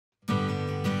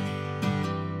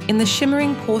In the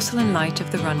shimmering porcelain light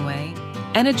of the runway,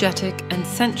 energetic and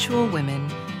sensual women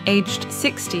aged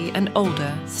 60 and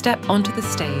older step onto the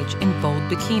stage in bold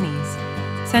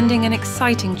bikinis, sending an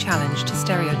exciting challenge to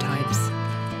stereotypes.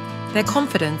 Their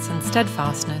confidence and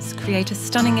steadfastness create a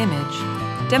stunning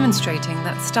image, demonstrating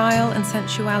that style and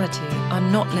sensuality are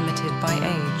not limited by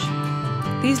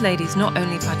age. These ladies not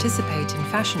only participate in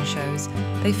fashion shows,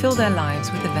 they fill their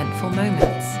lives with eventful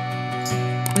moments.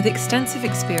 With extensive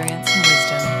experience and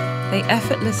wisdom, they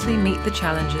effortlessly meet the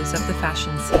challenges of the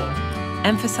fashion scene,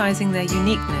 emphasizing their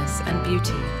uniqueness and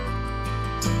beauty.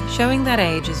 Showing that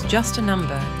age is just a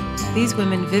number, these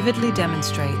women vividly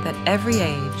demonstrate that every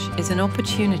age is an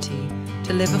opportunity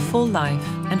to live a full life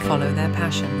and follow their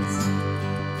passions.